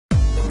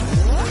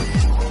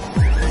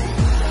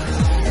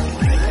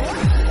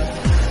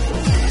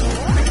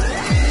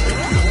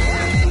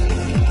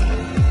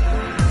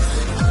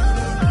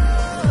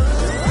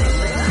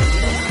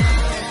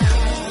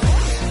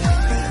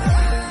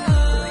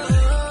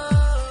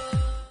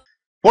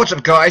What's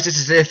up, guys? This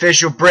is the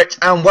official Brit,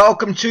 and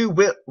welcome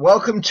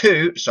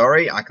to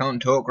sorry, I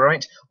can't talk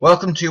right.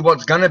 Welcome to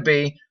what's gonna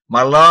be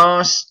my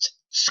last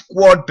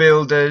squad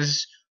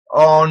builders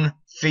on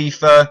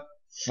FIFA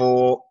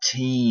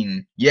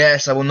 14.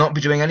 Yes, I will not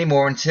be doing any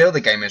more until the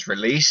game is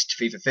released,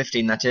 FIFA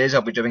 15 that is.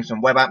 I'll be doing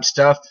some web app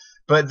stuff,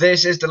 but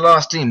this is the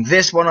last team.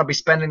 This one I'll be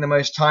spending the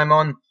most time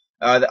on.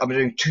 I'll be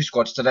doing 2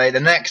 squads today. The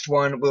next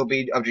one will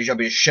be I'll be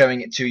just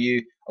showing it to you.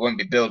 I won't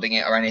be building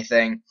it or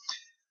anything.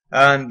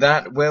 And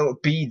that will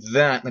be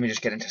that. Let me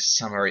just get into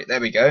summary.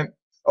 There we go.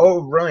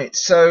 All right.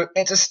 So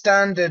it's a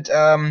standard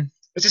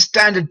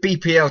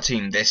BPL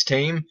team. This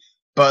team,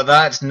 but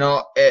that's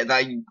not it.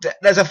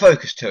 There's a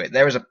focus to it.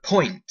 There is a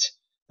point.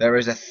 There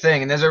is a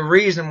thing, and there's a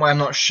reason why I'm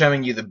not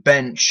showing you the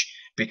bench,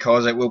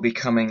 because it will be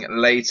coming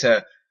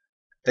later.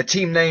 The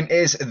team name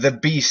is the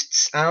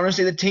Beasts. And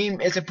honestly, the team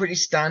is a pretty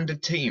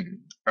standard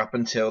team up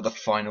until the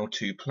final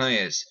 2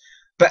 players.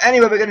 But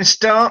anyway, we're going to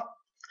start.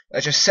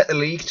 Let's just set the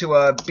league to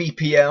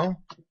BPL,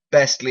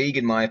 best league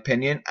in my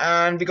opinion,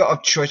 and we got a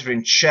choice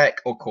between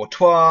Czech or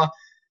Courtois,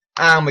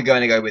 and we're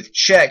going to go with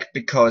Czech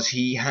because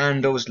he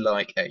handles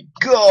like a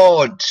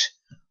god.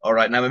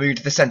 Alright, now we move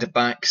to the centre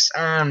backs,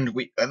 and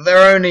there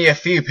are only a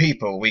few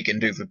people we can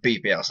do for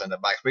BPL centre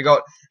backs. We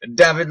got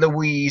David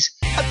Luiz.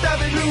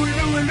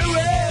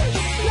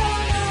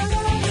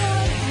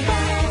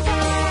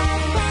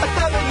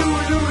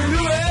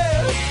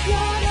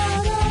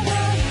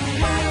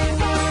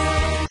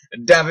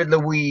 David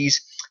Luiz,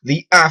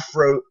 the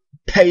Afro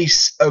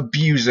pace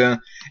abuser.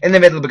 In the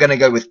middle, we're going to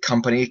go with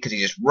Company because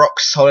he's just rock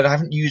solid. I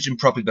haven't used him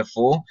properly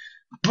before,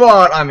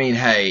 but I mean,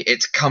 hey,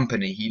 it's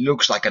Company. He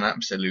looks like an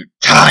absolute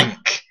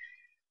tank.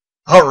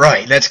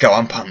 Alright, let's go.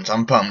 I'm pumped.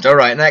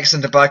 Alright, next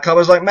centre back, I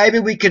was like, maybe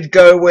we could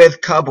go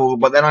with Kabul,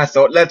 but then I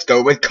thought, let's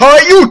go with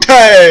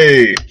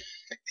Coyote.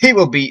 He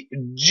will be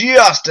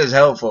just as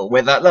helpful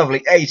with that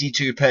lovely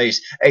 82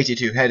 pace,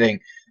 82 heading,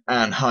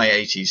 and high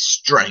 80s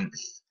strength.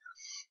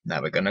 Now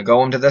we're going to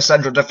go on to the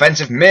central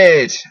defensive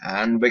mid,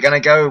 and we're going to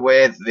go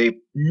with we're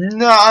going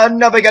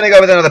to go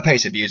with another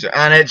pace abuser,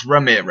 and it's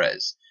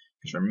Ramirez.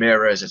 Because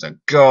Ramirez is a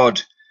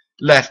god.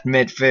 Left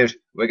midfield,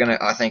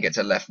 I think it's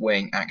a left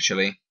wing,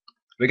 actually.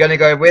 We're going to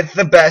go with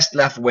the best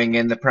left wing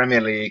in the Premier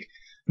League.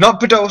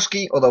 Not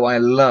Podolski, although I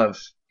love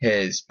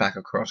his back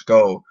across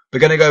goal. We're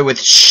going to go with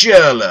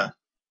Schürrle,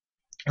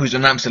 who's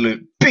an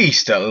absolute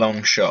beast at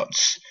long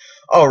shots.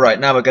 Alright,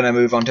 now we're going to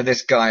move on to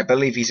this guy. I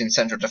believe he's in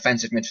central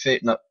defensive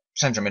midfield.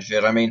 Central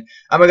midfield, I mean.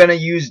 And we're going to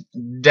use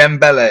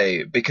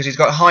Dembele, because he's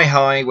got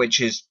high, which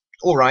is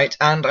alright,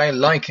 and I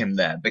like him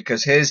there,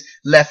 because his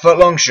left foot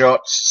long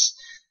shots,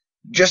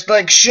 just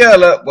like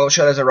Schürrle, well,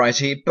 Schürrle's a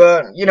righty,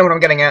 but you know what I'm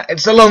getting at.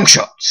 It's the long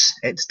shots.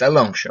 It's the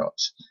long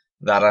shots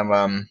that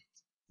I'm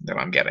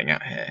getting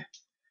at here.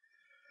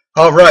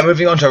 Alright,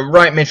 moving on to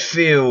right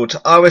midfield.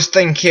 I was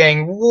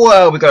thinking,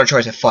 well, we've got a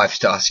choice of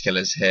 5-star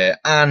killers here,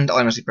 and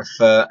I honestly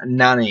prefer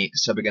Nani,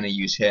 so we're going to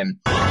use him.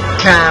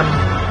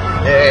 Cam.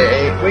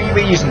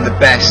 We're using one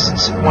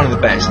of the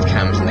best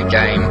cams in the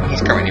game.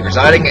 He's currently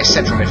residing at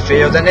central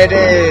midfield, and it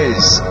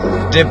is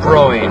De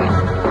Bruyne.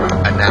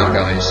 And now,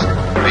 guys,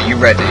 are you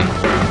ready?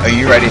 Are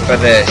you ready for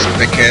this?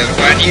 Because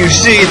when you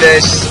see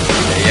this,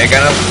 you're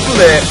gonna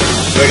flip.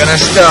 We're gonna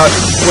start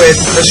with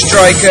the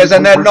strikers,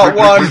 and they're not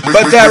one,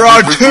 but there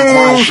are 2.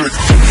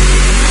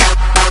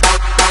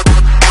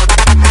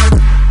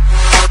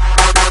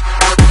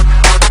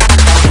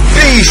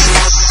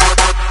 Beasts!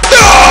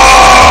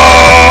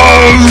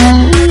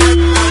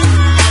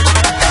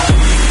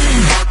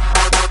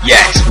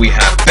 Yes, we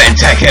have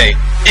Benteke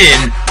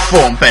in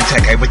form.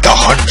 Benteke with the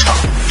Hunter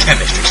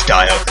chemistry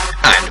style.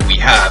 And we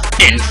have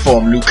in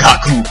form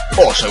Lukaku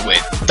also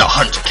with the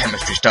Hunter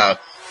chemistry style,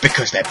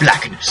 because their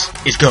blackness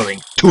is going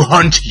to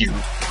hunt you.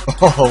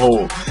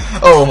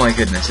 Oh my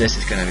goodness, this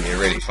is going to be a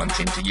really fun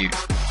team to use.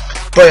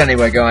 But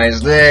anyway,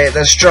 guys,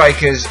 the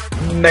strikers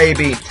may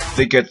be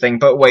the good thing,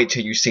 but wait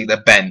till you see the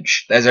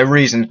bench. There's a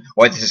reason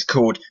why this is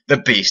called the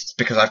Beasts,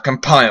 because I've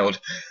compiled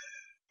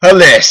a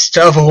list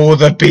of all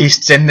the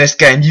beasts in this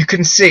game. You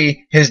can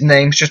see his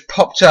name's just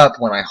popped up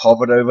when I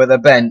hovered over the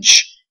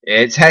bench.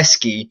 It's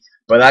Heskey,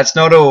 but that's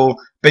not all,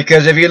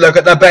 because if you look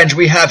at the bench,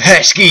 we have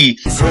Heskey.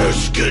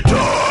 Heskey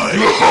die!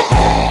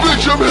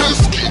 Bitch, I'm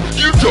Heskey!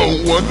 You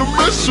don't want to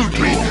mess with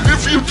me!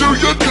 If you do,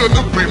 you're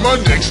gonna be my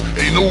next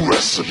anal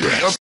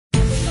wrestler!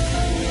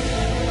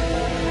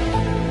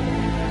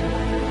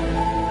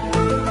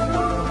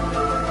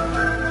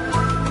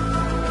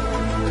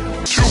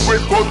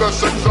 For the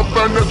sex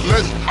offenders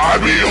list, I'll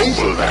be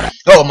over that.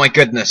 Oh my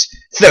goodness,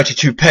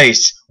 32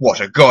 pace, what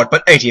a god,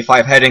 but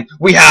 85 heading.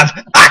 We have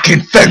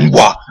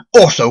Akinfenwa,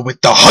 also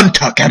with the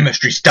Hunter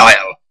chemistry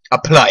style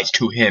applies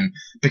to him,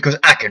 because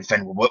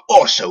Akinfenwa will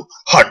also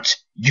hunt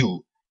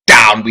you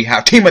down. We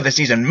have team of the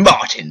season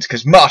Martins,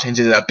 because Martins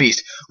is a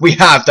beast. We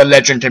have the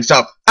legend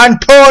himself,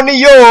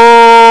 Antonio!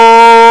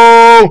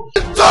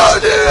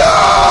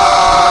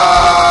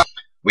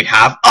 We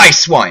have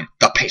Icewine,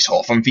 the pace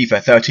whore from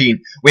FIFA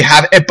 13. We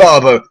have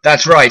Ibarbo,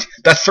 that's right,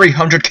 the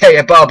 300k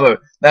Ibarbo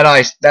that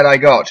I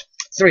got.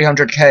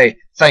 300k,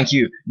 thank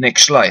you, Nick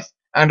Schleith.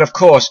 And of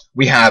course,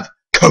 we have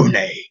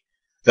Kone,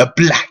 the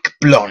black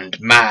blonde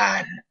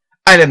man.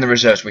 And in the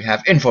reserves, we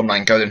have Inform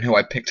 9 Golden, who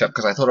I picked up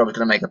because I thought I was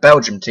going to make a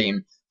Belgium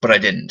team, but I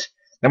didn't.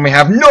 Then we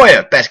have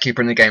Neuer, best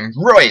keeper in the game,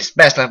 Royce,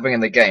 best left wing in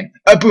the game,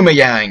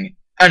 Aubameyang,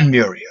 and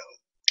Muriel.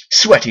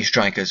 Sweaty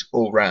strikers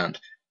all round.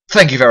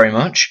 Thank you very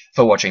much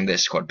for watching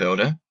this squad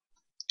builder.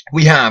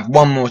 We have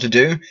one more to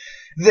do.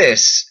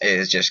 This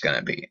is just going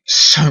to be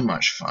so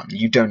much fun.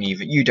 You don't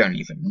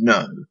even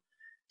know.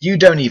 You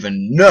don't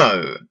even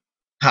know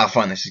how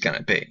fun this is going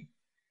to be.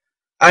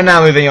 And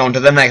now moving on to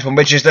the next one,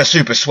 which is the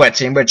Super Sweat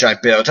team, which I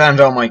built, and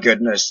oh my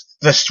goodness,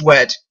 the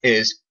sweat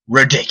is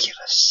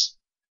ridiculous.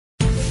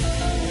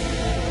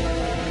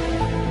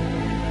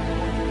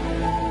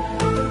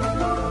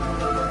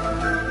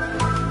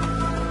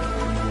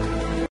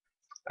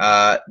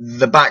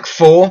 The back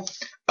four,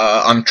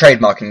 I'm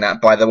trademarking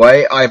that, by the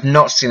way. I've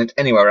not seen it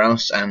anywhere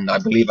else, and I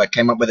believe I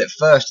came up with it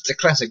first. It's a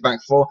classic back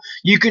four.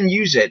 You can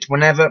use it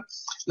whenever.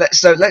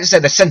 Let's say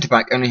the centre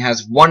back only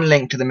has one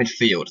link to the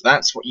midfield.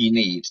 That's what you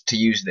need to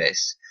use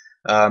this,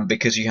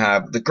 because you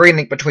have the green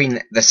link between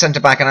the centre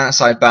back and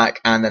outside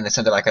back, and then the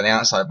centre back and the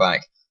outside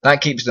back.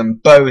 That keeps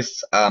them both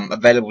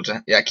available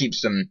to. Yeah,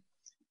 keeps them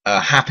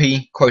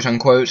happy, quote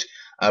unquote.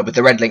 With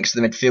the red links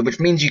to the midfield, which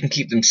means you can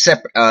keep them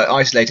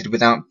isolated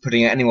without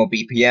putting any more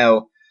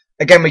BPL.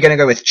 Again, we're going to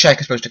go with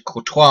Czech as opposed to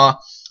Courtois.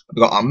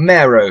 We've got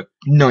Armero,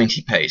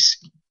 90 pace.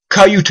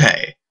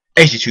 Kayute,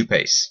 82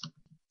 pace.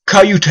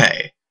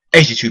 Kayute,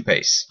 82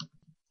 pace.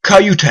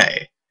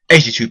 Kayute,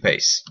 82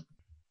 pace.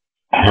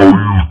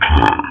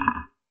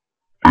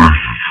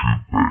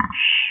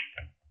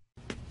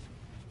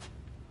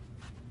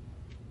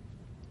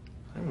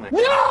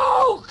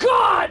 No,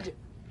 God!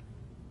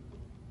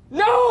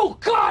 No,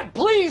 God,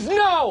 please,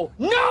 no!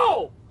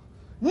 No!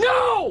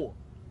 No!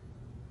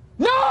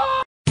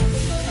 No!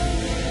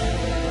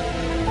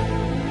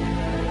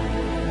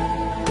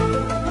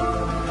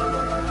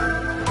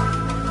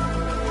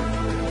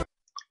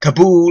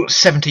 Kabul,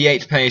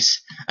 78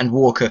 pace, and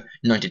Walker,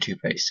 92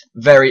 pace.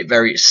 Very,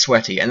 very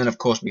sweaty. And then, of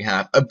course, we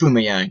have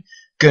Aubameyang,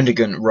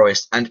 Gundogan,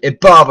 Royce, and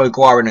Ibarbo,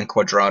 Guarin, and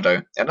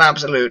Cuadrado. An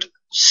absolute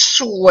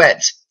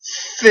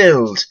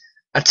sweat-filled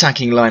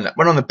attacking lineup.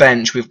 When on the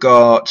bench, we've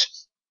got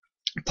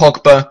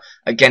Pogba,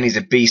 again he's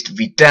a beast,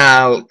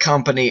 Vidal,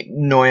 Company,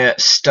 Neuer,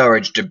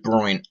 Sturridge, De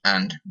Bruyne,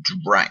 and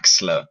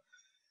Draxler.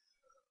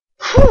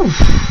 Whew.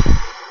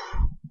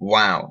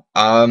 Wow.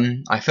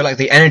 I feel like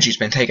the energy's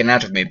been taken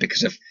out of me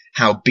because of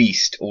how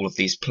beast all of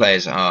these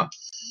players are.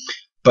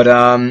 But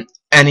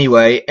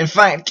anyway, in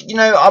fact, you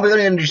know, I'll be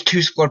only going to do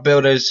 2 squad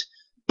builders,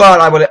 but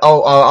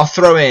I'll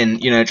throw in,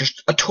 you know,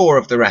 just a tour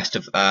of the rest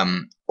of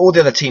all the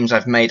other teams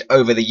I've made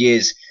over the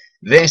years.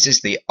 This is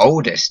the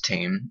oldest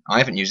team. I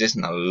haven't used this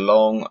in a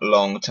long,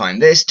 long time.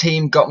 This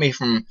team got me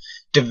from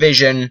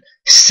Division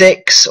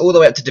 6 all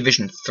the way up to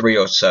Division 3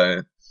 or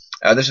so.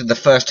 This is the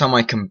first time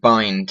I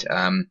combined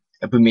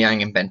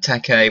Aubameyang and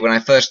Benteke, when I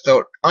first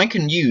thought I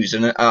can use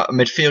a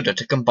midfielder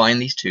to combine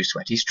these two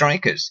sweaty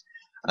strikers.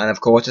 And of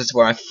course, this is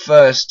where I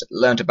first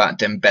learnt about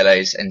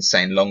Dembele's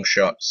insane long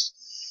shots.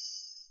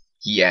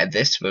 Yeah,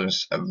 this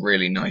was a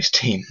really nice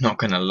team, not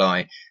gonna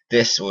lie.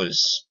 This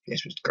was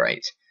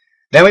great.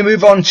 Then we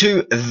move on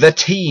to the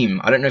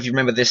team. I don't know if you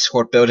remember this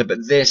squad builder,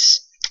 but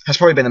this has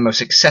probably been the most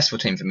successful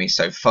team for me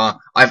so far.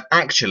 I've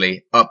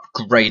actually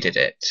upgraded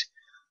it.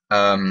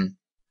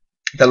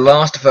 The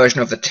last version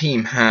of the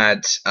team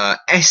had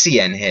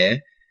SEN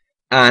here,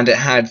 and it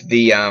had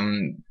the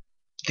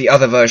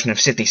other version of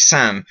Sydney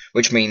Sam,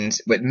 which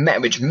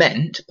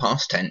meant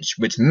past tense,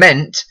 which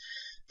meant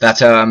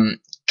that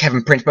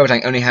Kevin Prince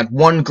Boateng only had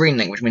one green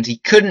link, which means he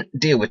couldn't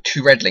deal with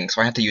 2 red links,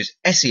 so I had to use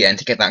SEN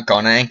to get that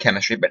Ghanaian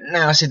chemistry. But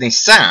now Sydney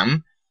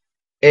Sam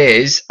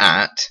is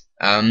at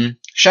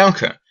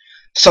Schalke,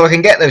 so I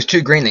can get those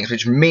 2 green links,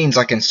 which means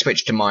I can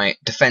switch to my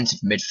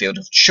defensive midfield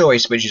of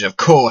choice, which is of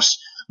course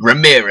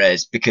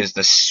Ramirez, because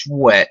the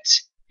sweat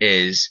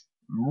is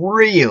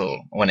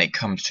real when it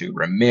comes to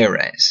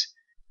Ramirez.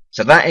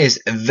 So that is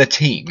the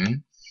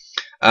team.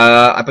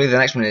 I believe the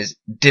next one is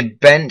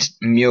Debent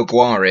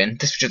Murguarin.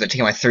 This was just the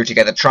team I threw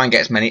together to try and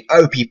get as many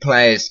OP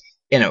players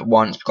in at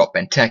once. We've got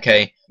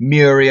Benteke,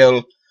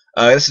 Muriel.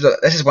 This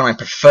is when I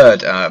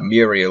preferred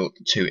Muriel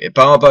to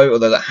Ibarbo,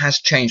 although that has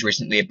changed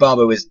recently.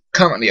 Ibarbo is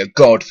currently a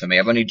god for me.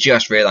 I've only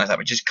just realised that,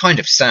 which is kind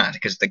of sad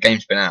because the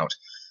game's been out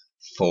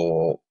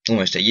for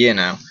almost a year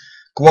now.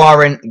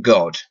 Guarin,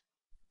 god.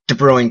 De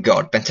Bruyne,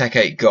 god.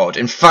 Benteke, god.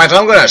 In fact,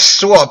 I'm going to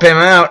swap him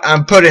out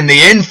and put in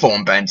the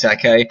Inform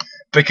Benteke,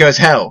 because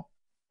hell,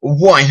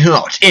 why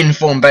not?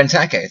 Inform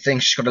Benteke.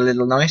 Things just got a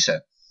little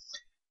nicer.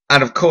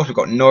 And of course we've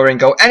got Neuer in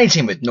goal. Any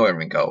team with Neuer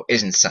in goal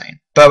is insane.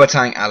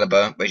 Boateng,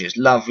 Alaba, which is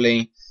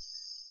lovely.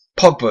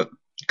 Pogba,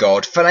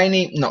 god.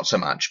 Fellaini, not so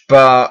much,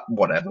 but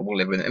whatever, we'll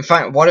live with it. In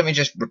fact, why don't we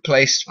just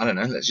replace, I don't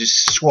know, let's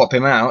just swap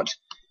him out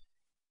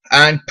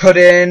and put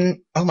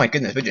in, oh my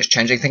goodness, we're just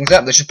changing things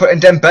up. Let's just put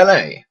in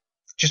Dembele.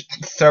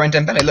 Just throw in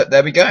Dembele. Look,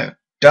 there we go.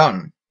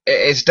 Done.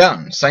 It's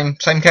done. Same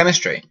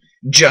chemistry.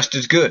 Just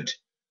as good.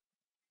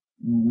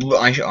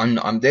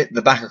 I'm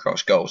the back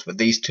across goals, but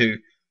these two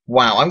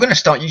Wow, I'm going to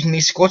start using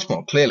these squads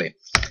more, clearly.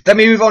 Then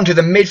we move on to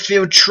the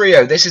midfield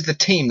trio. This is the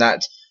team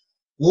that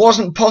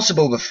wasn't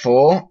possible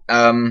before.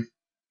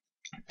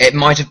 It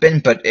might have been,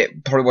 but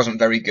it probably wasn't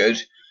very good.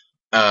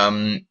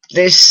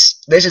 This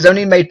is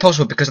only made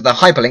possible because of the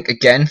hyperlink.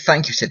 Again,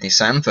 thank you, Sydney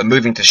Sam, for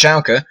moving to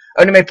Schalke.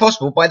 Only made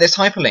possible by this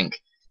hyperlink.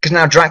 Because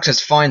now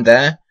Draxler's fine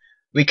there.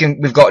 We've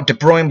got De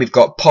Bruyne, we've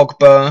got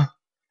Pogba,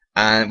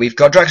 and we've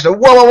got Draxler.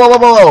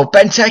 Whoa!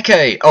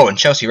 Benteke! Oh, and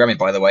Chelsea Remy,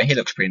 by the way, he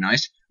looks pretty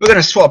nice. We're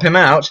going to swap him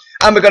out,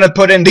 and we're going to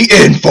put in the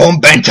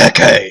informed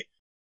Benteke!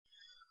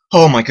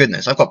 Oh my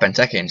goodness, I've got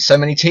Benteke in so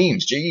many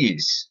teams,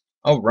 jeez.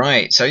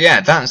 Alright, so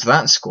yeah, that's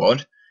that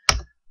squad.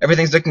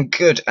 Everything's looking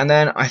good, and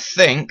then I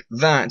think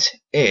that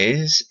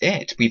is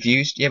it.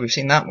 We've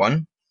seen that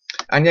one.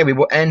 And yeah, we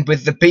will end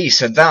with the B,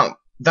 so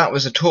that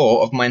was a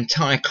tour of my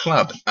entire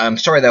club.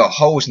 Sorry there were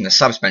holes in the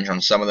subs bench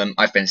on some of them.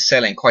 I've been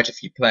selling quite a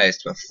few players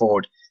to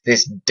afford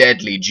this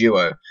deadly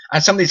duo.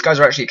 And some of these guys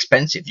are actually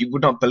expensive. You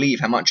would not believe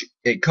how much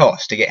it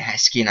costs to get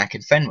Heskey and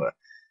Akinfenwa.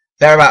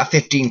 They're about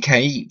 15k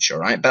each,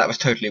 alright? But that was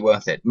totally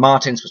worth it.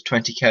 Martins was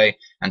 20k,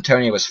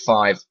 Antonio was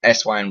 5,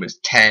 SYN was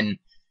 10.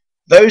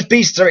 Those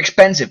beasts are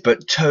expensive,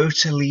 but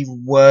totally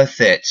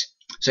worth it.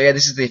 So yeah,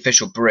 this is the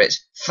official Brit.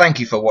 Thank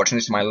you for watching.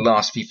 This is my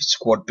last FIFA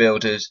squad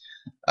builders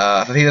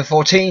for FIFA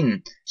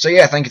 14. So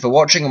yeah, thank you for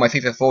watching all my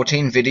FIFA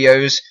 14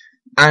 videos.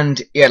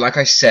 And yeah, like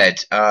I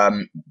said,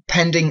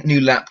 pending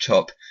new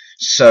laptop.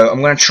 So I'm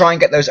going to try and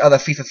get those other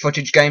FIFA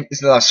footage games. This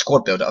is the last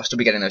squad builder. I'll still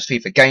be getting those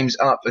FIFA games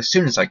up as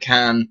soon as I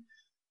can.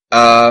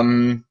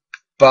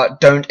 But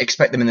don't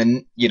expect them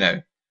in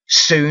the,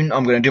 soon.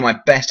 I'm going to do my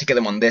best to get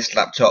them on this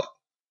laptop.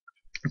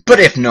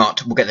 But if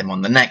not, we'll get them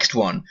on the next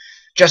one.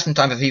 Just in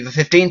time for FIFA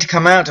 15 to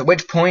come out, at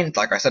which point,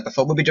 like I said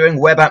before, we'll be doing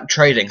web app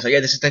trading. So yeah,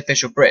 this is the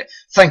official Brit.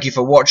 Thank you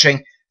for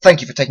watching. Thank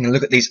you for taking a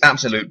look at these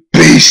absolute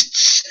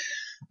beasts.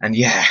 And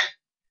yeah,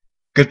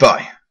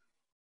 goodbye.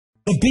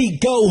 The beat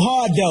go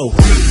hard though.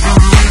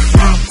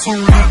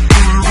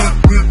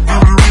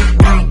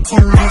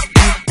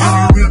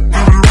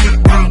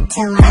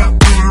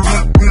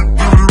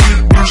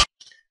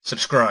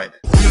 Subscribe.